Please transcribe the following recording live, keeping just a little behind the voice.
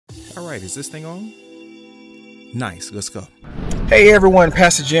All right, is this thing on? Nice, let's go. Hey everyone,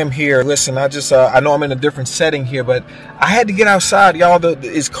 Pastor Jim here. Listen, I know I'm in a different setting here, but I had to get outside, y'all.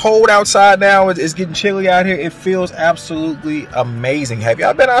 It's cold outside now. It's getting chilly out here. It feels absolutely amazing. Have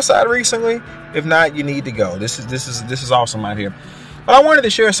y'all been outside recently? If not, you need to go. This is awesome out here. But I wanted to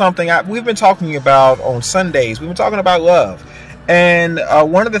share something we've been talking about on Sundays. We've been talking about love. And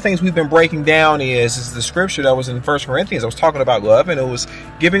one of the things we've been breaking down is the scripture that was in 1 Corinthians. I was talking about love, and it was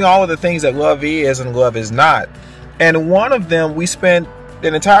giving all of the things that love is and love is not. And one of them we spent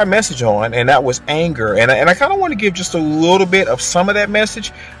an entire message on, and that was anger. And I kind of want to give just a little bit of some of that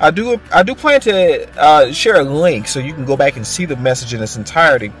message. I do plan to share a link so you can go back and see the message in its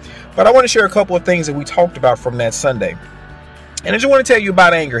entirety. But I want to share a couple of things that we talked about from that Sunday. And I just want to tell you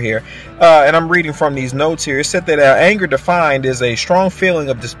about anger here. And I'm reading from these notes here. It said that anger defined is a strong feeling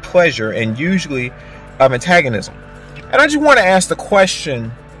of displeasure and usually of antagonism. And I just want to ask the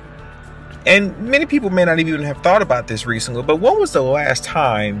question, and many people may not even have thought about this recently, but when was the last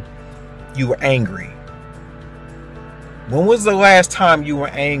time you were angry? When was the last time you were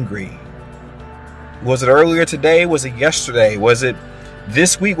angry? Was it earlier today? Was it yesterday? Was it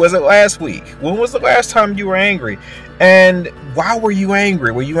this week? Was it last week? When was the last time you were angry? And why were you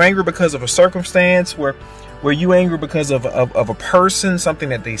angry? Were you angry because of a circumstance? Were you angry because of a person, something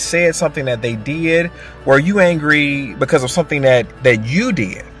that they said, something that they did? Were you angry because of something that you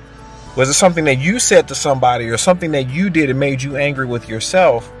did? Was it something that you said to somebody or something that you did and made you angry with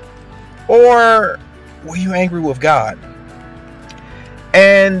yourself? Or were you angry with God?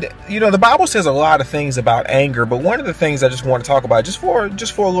 And, you know, the Bible says a lot of things about anger, but one of the things I just want to talk about just for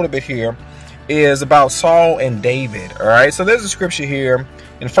a little bit here is about Saul and David. All right. So there's a scripture here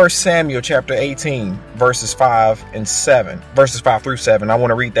in 1 Samuel chapter 18, verses 5 through 7. I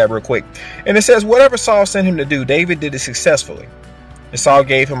want to read that real quick. And it says, whatever Saul sent him to do, David did it successfully. And Saul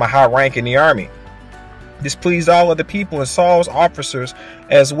gave him a high rank in the army. This pleased all of the people and Saul's officers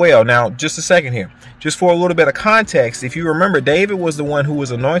as well. Now, just a second here. Just for a little bit of context, if you remember, David was the one who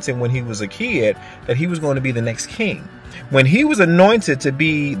was anointed when he was a kid that he was going to be the next king. When he was anointed to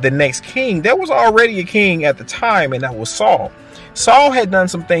be the next king, there was already a king at the time, and that was Saul. Saul had done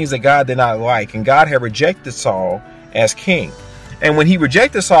some things that God did not like, and God had rejected Saul as king. And when he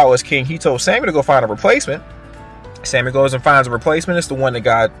rejected Saul as king, he told Samuel to go find a replacement. Samuel goes and finds a replacement. It's the one that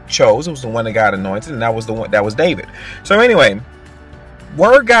God chose. It was the one that God anointed, and that was David. So anyway,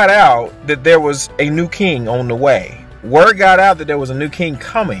 word got out that there was a new king on the way. Word got out that there was a new king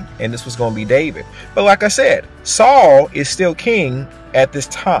coming, and this was going to be David. But like I said, Saul is still king at this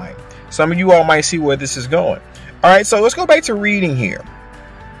time. Some of you all might see where this is going. All right, so let's go back to reading here.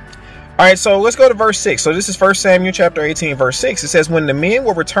 All right, so let's go to verse 6. So this is 1 Samuel chapter 18, verse 6. It says, when the men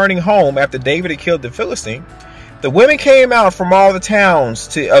were returning home after David had killed the Philistine, the women came out from all the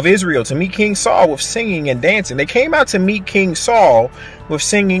towns of Israel to meet King Saul with singing and dancing. They came out to meet King Saul with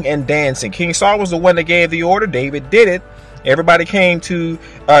singing and dancing. King Saul was the one that gave the order. David did it. Everybody came to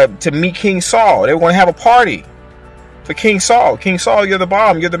meet King Saul. They were going to have a party for King Saul. King Saul, you're the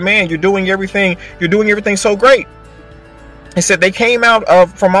bomb. You're the man. You're doing everything. You're doing everything so great. It said they came out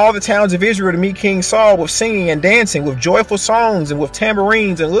from all the towns of Israel to meet King Saul with singing and dancing, with joyful songs and with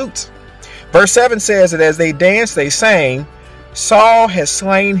tambourines and lutes. Verse 7 says that as they danced, they sang, Saul has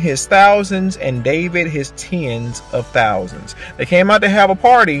slain his thousands and David his tens of thousands. They came out to have a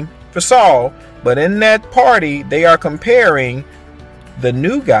party for Saul, but in that party, they are comparing the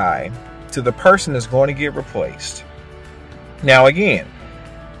new guy to the person that's going to get replaced. Now, again,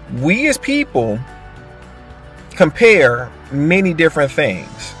 we as people compare many different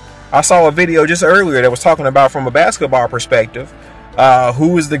things. I saw a video just earlier that was talking about from a basketball perspective.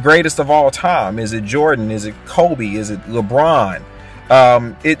 Who is the greatest of all time? Is it Jordan? Is it Kobe? Is it LeBron?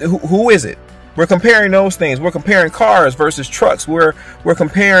 Who is it? We're comparing those things. We're comparing cars versus trucks. We're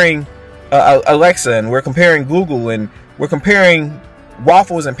comparing Alexa, and we're comparing Google, and we're comparing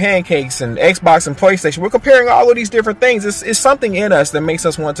waffles and pancakes and Xbox and PlayStation. We're comparing all of these different things. It's something in us that makes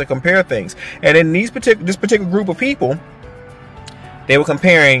us want to compare things. And in this particular group of people, they were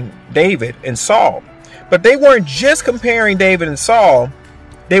comparing David and Saul. But they weren't just comparing David and Saul.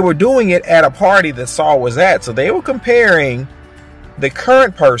 They were doing it at a party that Saul was at. So they were comparing the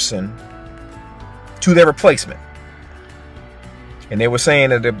current person to their replacement. And they were saying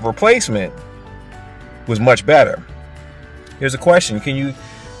that the replacement was much better. Here's a question. Can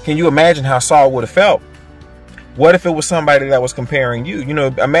you imagine how Saul would have felt? What if it was somebody that was comparing you? You know,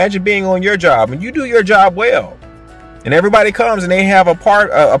 imagine being on your job and you do your job well. And everybody comes and they have a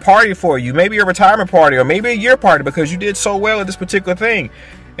party for you, maybe a retirement party or maybe a year party because you did so well at this particular thing.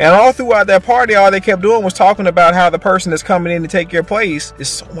 And all throughout that party, all they kept doing was talking about how the person that's coming in to take your place is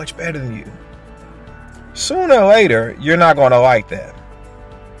so much better than you. Sooner or later, you're not going to like that.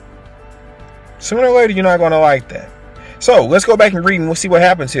 Sooner or later, you're not going to like that. So let's go back and read and we'll see what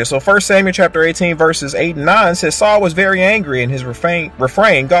happens here. So 1 Samuel chapter 18 verses 8 and 9 says, Saul was very angry and his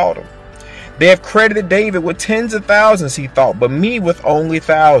refrain galled him. They have credited David with tens of thousands, he thought, but me with only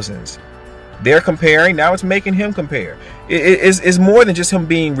thousands. They're comparing. Now it's making him compare. It's more than just him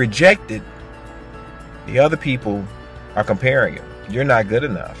being rejected. The other people are comparing him. You're not good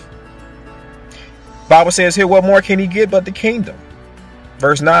enough. Bible says here, what more can he get but the kingdom?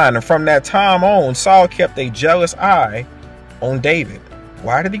 Verse 9, and from that time on, Saul kept a jealous eye on David.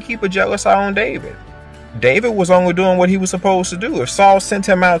 Why did he keep a jealous eye on David? David was only doing what he was supposed to do. If Saul sent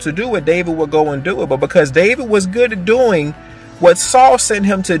him out to do it, David would go and do it. But because David was good at doing what Saul sent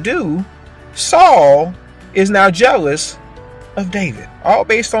him to do, Saul is now jealous of David, all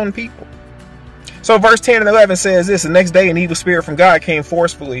based on people. So verse 10 and 11 says this, the next day an evil spirit from God came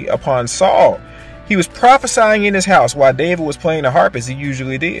forcefully upon Saul. He was prophesying in his house while David was playing the harp as he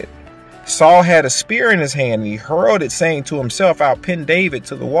usually did. Saul had a spear in his hand and he hurled it, saying to himself, I'll pin David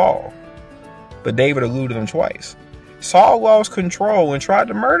to the wall. But David eluded him twice. Saul lost control and tried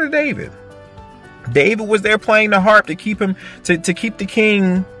to murder David. David was there playing the harp to keep him to keep the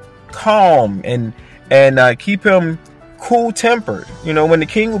king calm and keep him cool-tempered. You know, when the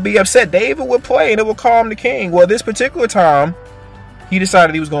king would be upset, David would play and it would calm the king. Well, this particular time, he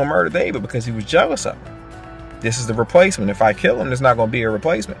decided he was going to murder David because he was jealous of him. This is the replacement. If I kill him, there's not going to be a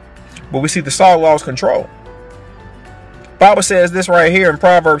replacement. But we see the Saul lost control. Bible says this right here in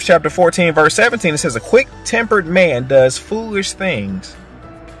Proverbs chapter 14, verse 17. It says, a quick-tempered man does foolish things,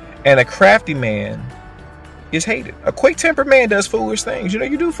 and a crafty man is hated. A quick-tempered man does foolish things. You know,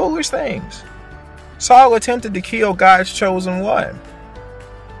 you do foolish things. Saul attempted to kill God's chosen one.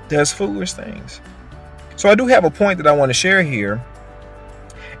 Does foolish things. So I do have a point that I want to share here.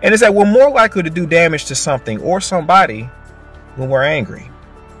 And it's that we're more likely to do damage to something or somebody when we're angry.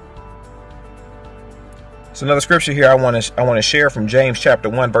 So another scripture here I want to share from James chapter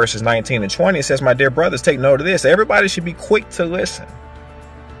 1 verses 19 and 20. It says, my dear brothers, take note of this. Everybody should be quick to listen,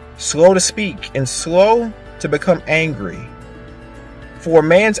 slow to speak, and slow to become angry. For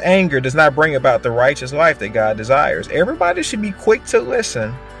man's anger does not bring about the righteous life that God desires. Everybody should be quick to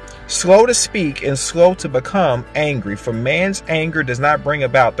listen, slow to speak, and slow to become angry. For man's anger does not bring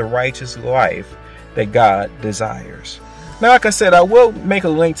about the righteous life that God desires. Now, like I said, I will make a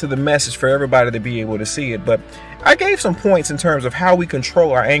link to the message for everybody to be able to see it. But I gave some points in terms of how we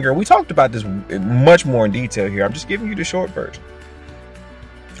control our anger. We talked about this much more in detail here. I'm just giving you the short version.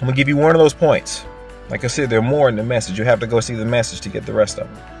 I'm going to give you one of those points. Like I said, there are more in the message. You have to go see the message to get the rest of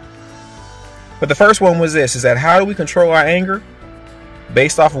them. But the first one was this, is that how do we control our anger?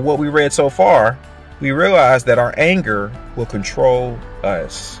 Based off of what we read so far, we realize that our anger will control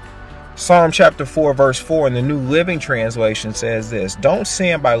us. Psalm chapter 4 verse 4 in the New Living Translation says this, don't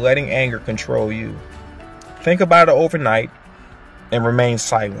sin by letting anger control you. Think about it overnight and remain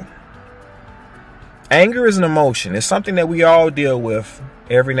silent. Anger is an emotion. It's something that we all deal with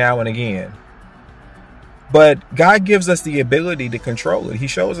every now and again. But God gives us the ability to control it. He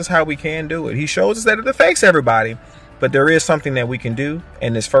shows us how we can do it. He shows us that it affects everybody, but there is something that we can do.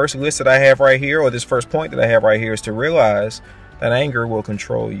 And this first list that I have right here, or this first point that I have right here, is to realize that anger will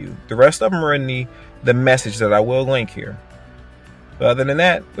control you. The rest of them are in the message that I will link here. But other than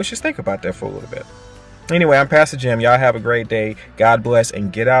that, let's just think about that for a little bit. Anyway, I'm Pastor Jim. Y'all have a great day. God bless,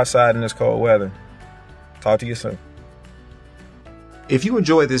 and get outside in this cold weather. Talk to you soon. If you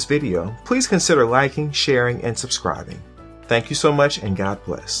enjoyed this video, please consider liking, sharing, and subscribing. Thank you so much, and God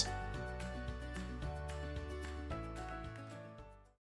bless.